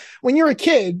when you're a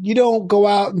kid, you don't go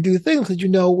out and do things because you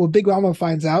know, well, Big Mama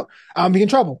finds out, I'm be in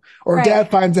trouble, or Right.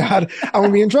 Dad finds out, I'm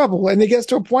gonna be in trouble. And it gets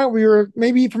to a point where you're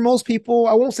maybe for most people,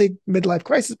 I won't say midlife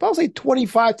crisis, but I'll say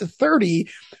 25 to 30,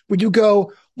 where you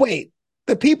go, wait,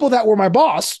 the people that were my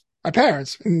boss, my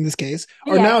parents in this case,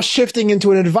 are Yes. now shifting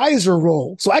into an advisor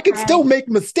role. So I can still Right. make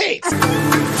mistakes.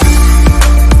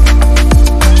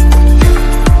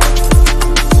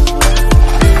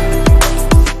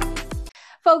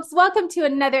 Folks, welcome to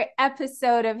another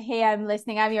episode of Hey, I'm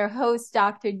Listening. I'm your host,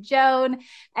 Dr. Joan.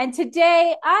 And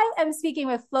today I am speaking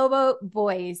with Flobo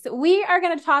Boyce. We are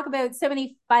going to talk about so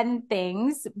many fun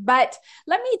things, but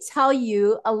let me tell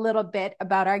you a little bit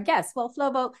about our guest. Well,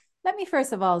 Flobo, let me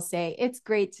first of all say it's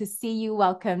great to see you.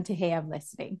 Welcome to Hey, I'm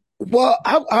Listening. Well,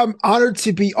 I'm honored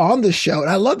to be on the show, and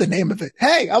I love the name of it.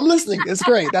 Hey, I'm listening. It's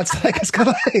great. That's like it's kind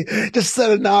of like just said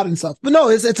a nod and stuff. But no,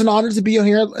 it's an honor to be on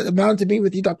here. An honor to be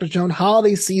with you, Dr. Joan.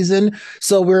 Holiday season,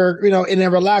 so we're in a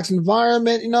relaxed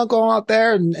environment. Going out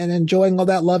there and enjoying all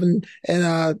that love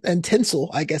and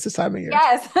tinsel. I guess this time of year.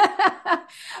 Yes.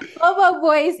 Flobo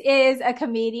Boyce is a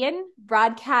comedian,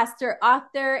 broadcaster,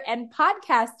 author, and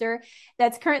podcaster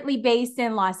that's currently based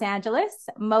in Los Angeles.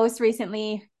 Most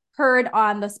recently heard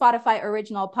on the Spotify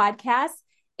original podcast.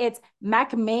 It's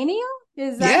Macmania.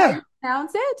 Is that how Yeah, you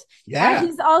pronounce it? yeah.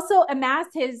 He's also amassed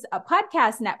his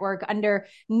podcast network under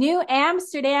New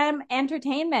Amsterdam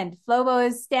Entertainment.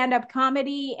 Flobo's stand-up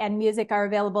comedy and music are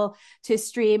available to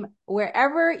stream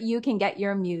wherever you can get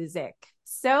your music.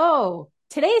 So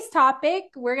today's topic,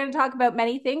 we're going to talk about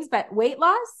many things, but weight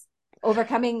loss,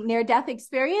 overcoming near-death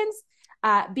experience,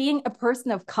 being a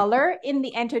person of color in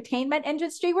the entertainment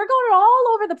industry. We're going all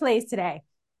over the place today.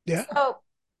 Yeah. So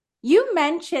you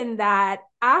mentioned that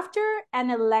after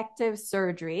an elective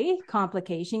surgery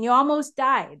complication, you almost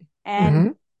died.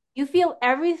 And you feel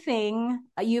everything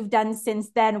you've done since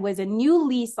then was a new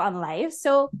lease on life.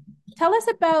 So tell us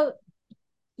about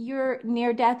your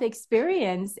near-death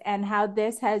experience and how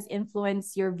this has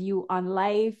influenced your view on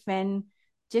life and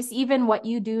just even what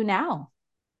you do now.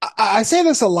 I say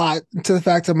this a lot to the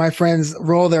fact that my friends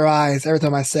roll their eyes every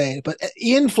time I say it, but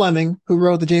Ian Fleming, who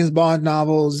wrote the James Bond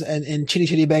novels and Chitty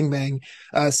Chitty Bang Bang,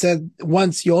 said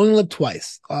once you only live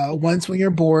twice, once when you're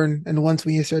born and once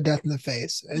when you stare death in the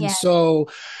face. And Yeah. so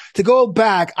to go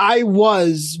back, I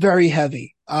was very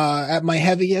heavy. At my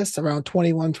heaviest, around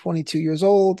 21, 22 years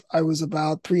old, I was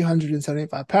about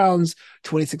 375 pounds,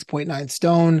 26.9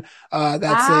 stone.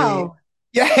 That's Wow.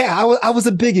 yeah, I was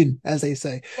a biggin, as they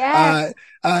say. Yes.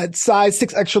 Size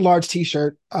 6 extra large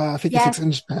t-shirt, 56 Yes.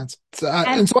 inch pants. So,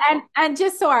 And and so, and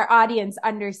just so our audience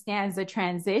understands the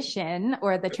transition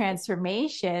or the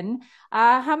transformation,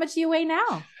 how much do you weigh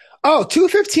now?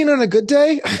 215 on a good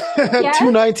day, Yes.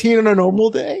 219 on a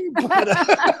normal day. But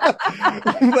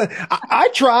I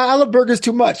try. I love burgers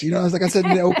too much. As like I said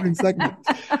in the opening segment.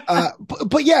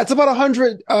 But yeah, it's about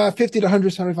 150 to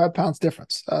 175 pounds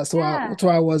difference. Yeah. That's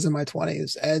where I was in my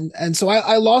 20s. And so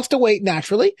I lost a weight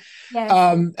naturally. Yes.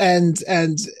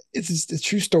 And it's a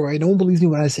true story. No one believes me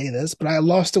when I say this, but I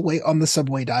lost the weight on the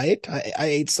Subway diet. I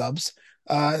ate subs,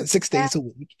 6 days a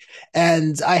week.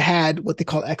 And I had what they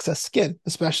call excess skin,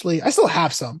 especially, I still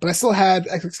have some, but I still had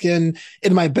excess skin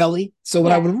in my belly. So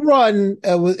when I Yes. would run,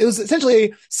 it was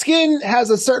essentially skin has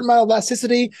a certain amount of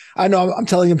elasticity. I know I'm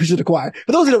telling you, preaching to the choir.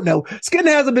 For those who don't know, skin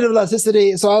has a bit of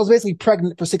elasticity. So I was basically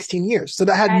pregnant for 16 years. So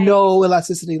that had Right. no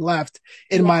elasticity left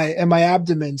in Yeah. my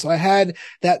abdomen. So I had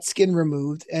that skin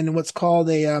removed and what's called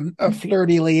a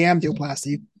flirty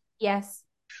lambdioplasty, Yes.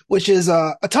 which is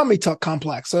a tummy tuck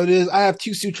complex. So it is, I have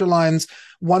two suture lines,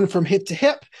 one from hip to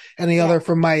hip and the other Yes.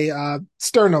 from my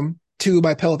sternum to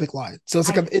my pelvic line. So it's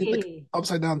like I like see.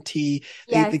 upside down T.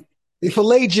 Yes. They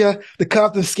fillet you, they cut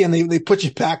off the skin, they put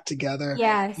you back together.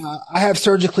 Yes. I have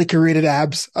surgically created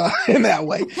abs in that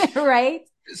way. Right.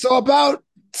 So about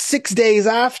 6 days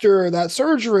after that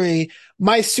surgery,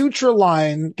 my suture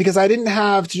line, because I didn't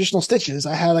have traditional stitches,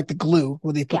 I had like the glue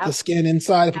where they put the Yep. skin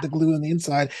inside, I put the glue on the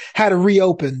inside, had it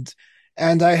reopened.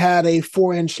 And I had a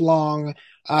 4 inch long,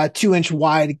 2 inch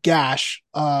wide gash,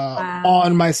 Wow.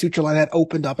 on my suture line that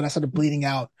opened up and I started bleeding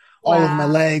out all over my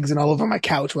Wow. legs and all over my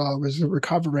couch while I was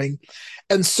recovering.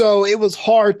 And so it was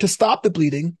hard to stop the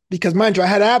bleeding because mind you, I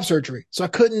had ab surgery. So I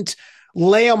couldn't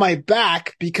lay on my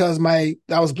back because I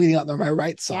was bleeding out on my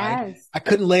right side. Yes. I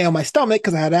couldn't lay on my stomach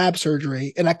because I had ab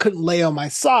surgery and I couldn't lay on my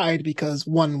side because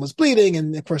one was bleeding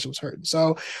and of course it was hurting.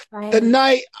 So the Right.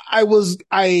 night I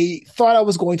thought I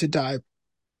was going to die.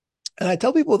 And I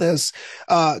tell people this,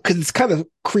 cause it's kind of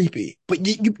creepy, but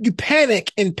you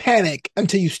panic and panic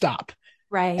until you stop.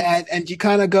 Right. And you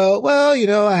kind of go, well,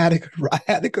 I had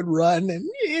a good run and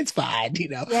it's fine.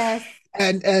 Yes.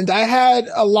 And I had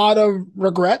a lot of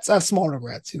regrets. I have small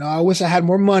regrets. I wish I had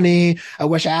more money. I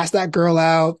wish I asked that girl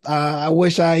out. I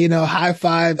wish I, high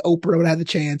five Oprah when I had the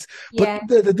chance. But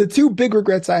Yeah. the two big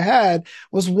regrets I had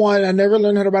was one, I never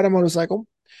learned how to ride a motorcycle,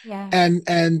 Yeah.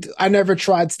 and I never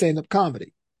tried stand-up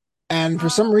comedy. And for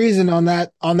some Oh, reason on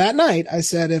that night, I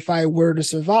said if I were to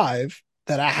survive,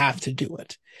 that I have to do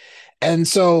it. And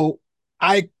so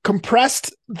I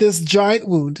compressed this giant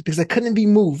wound because I couldn't be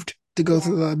moved to go to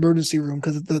yeah. the emergency room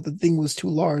because the thing was too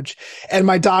large. And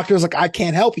my doctor was like, I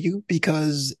can't help you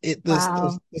because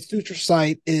Wow. the suture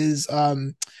site is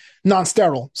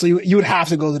non-sterile. So you would have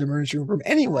to go to the emergency room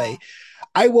anyway. Wow.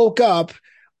 I woke up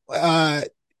uh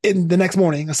in the next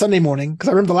morning, a Sunday morning, because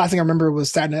I remember the last thing I remember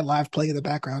was Saturday Night Live playing in the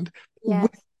background with Yes.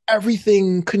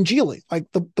 everything congealing. Like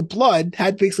the blood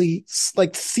had basically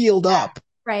like sealed Yeah. up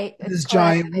Right. It's this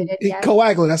giant coagulated. Yes.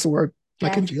 coagulant. That's the word. Like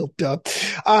Yes. congealed. Duh.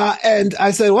 And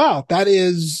I said, wow, that's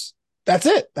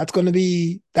it. That's going to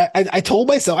be that. I told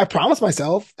myself, I promised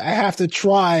myself I have to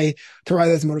try to ride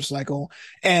this motorcycle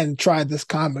and try this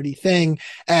comedy thing.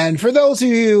 And for those of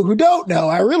you who don't know,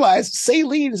 I realized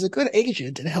saline is a good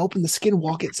agent in helping the skin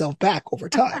walk itself back over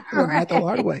time. I learned that the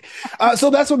hard Right. way. So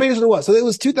that's what basically it was. So it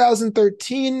was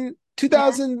 2013,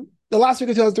 Yeah. the last week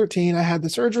of 2013, I had the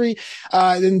surgery.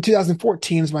 In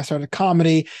 2014 is when I started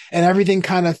comedy, and everything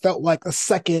kind of felt like a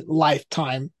second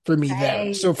lifetime for me there.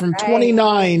 Right. So from Right.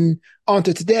 29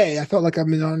 onto today, I felt like I've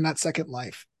been on that second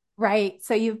life. Right.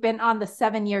 So you've been on the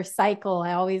 7 year cycle.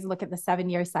 I always look at the 7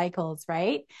 year cycles,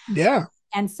 right? Yeah.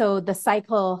 And so the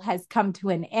cycle has come to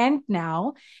an end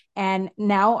now. And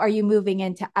now are you moving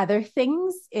into other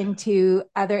things, into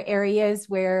other areas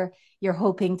where you're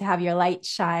hoping to have your light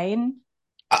shine?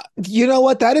 You know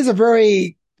what? That is a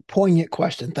very poignant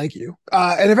question. Thank you.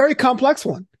 And a very complex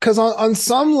one. Because on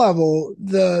some level,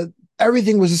 the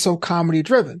everything was just so comedy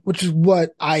driven, which is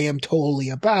what I am totally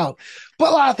about. But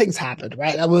a lot of things happened,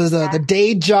 right? That was the Yeah.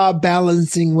 day job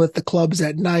balancing with the clubs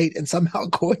at night and somehow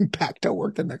going back to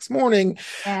work the next morning.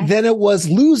 Yes. Then it was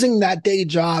losing that day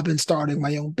job and starting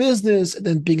my own business and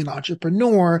then being an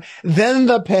entrepreneur. Then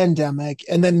the pandemic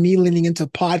and then me leaning into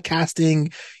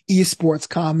podcasting, esports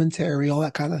commentary, all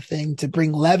that kind of thing to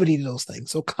bring levity to those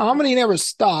things. So comedy never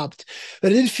stopped,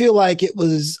 but it did feel like it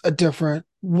was a different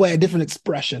way, a different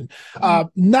expression. Mm.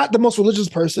 Not the most religious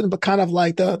person, but kind of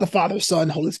like the Father, Son,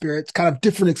 Holy Spirit, kind of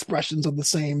different expressions of the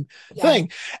same Yes.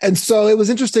 thing. And so it was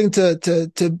interesting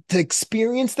to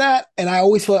experience that. And I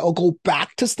always feel like I'll go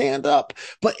back to stand up,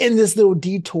 but in this little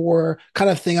detour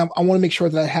kind of thing, I want to make sure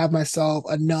that I have myself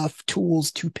enough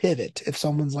tools to pivot. If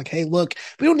someone's like, hey, look,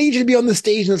 we don't need you to be on the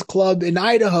stage in this club in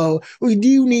Idaho. We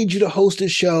do need you to host a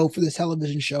show for this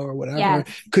television show or whatever. Yes.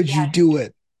 Could you Yes. do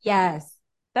it? Yes.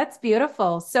 That's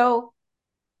beautiful. So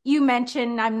you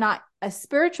mentioned I'm not a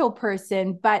spiritual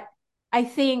person, but I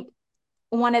think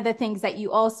one of the things that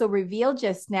you also revealed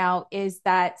just now is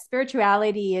that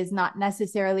spirituality is not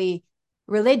necessarily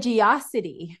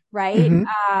religiosity, right?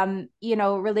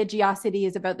 Mm-hmm. Religiosity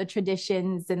is about the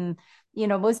traditions and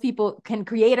most people can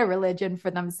create a religion for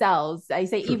themselves. I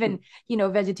say even,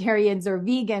 vegetarians or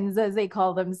vegans, as they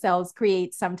call themselves,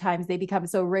 create sometimes they become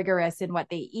so rigorous in what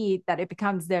they eat that it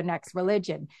becomes their next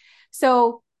religion.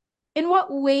 So, in what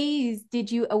ways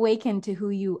did you awaken to who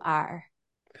you are?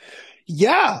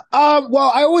 Yeah.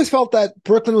 Well, I always felt that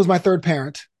Brooklyn was my third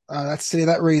parent. That's the city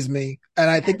that raised me. And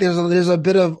I think there's a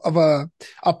bit of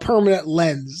a permanent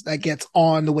lens that gets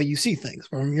on the way you see things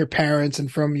from your parents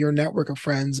and from your network of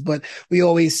friends. But we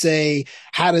always say,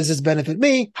 how does this benefit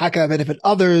me? How can I benefit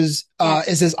others? Yes,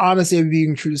 Is this honesty of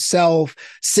being true to self,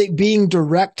 being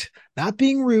direct, not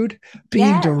being rude, being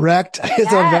yes, direct is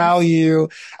a yes, value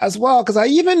as well. Cause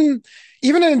even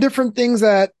in different things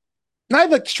that not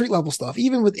even like street level stuff,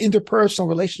 even with interpersonal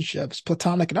relationships,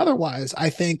 platonic and otherwise, I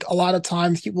think a lot of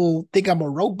times people think I'm a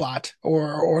robot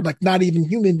or like not even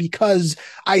human because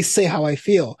I say how I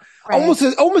feel. right,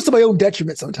 Almost to my own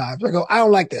detriment sometimes. I go, I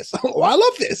don't like this. Oh, I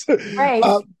love this. right,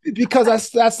 Because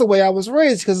that's the way I was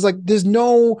raised. Because like there's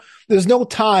no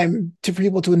time for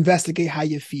people to investigate how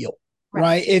you feel. right.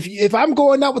 Right. If I'm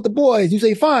going out with the boys, you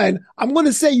say fine. I'm going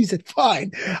to say you said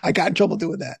fine. I got in trouble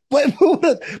doing that, but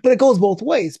it goes both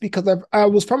ways because I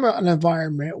was from an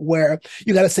environment where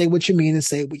you got to say what you mean and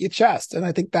say it with your chest, and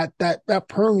I think that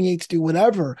permeates to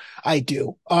whatever I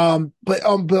do. But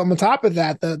on top of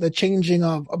that, the changing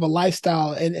of a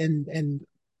lifestyle and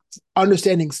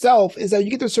understanding self is that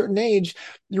you get to a certain age,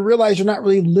 you realize you're not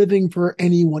really living for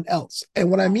anyone else. And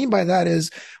what I mean by that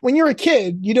is when you're a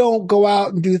kid, you don't go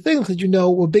out and do things because you know,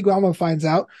 well, Big Mama finds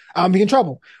out, I'm in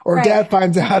trouble, or Right. Dad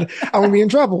finds out, I'm gonna be in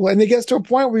trouble. And it gets to a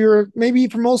point where you're maybe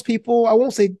for most people, I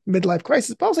won't say midlife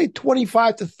crisis, but I'll say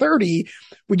 25 to 30,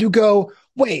 when you go,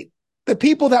 wait, the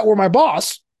people that were my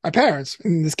boss, my parents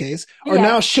in this case, are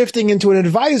now shifting into an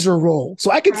advisor role. So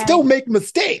I can still make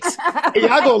mistakes. And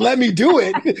y'all gonna let me do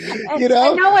it, you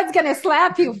know? And no one's gonna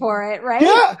slap you for it, right?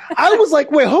 Yeah. I was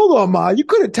like, wait, hold on, Ma. You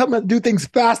couldn't tell me to do things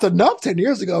fast enough 10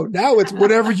 years ago. Now it's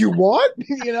whatever you want,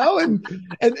 you know?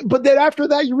 But then after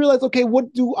that, you realize, okay,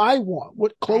 what do I want?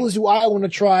 What clothes do I want to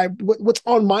try? What's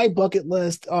on my bucket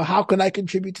list? How can I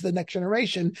contribute to the next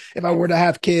generation if I were to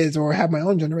have kids or have my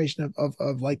own generation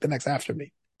of like the next after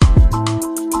me?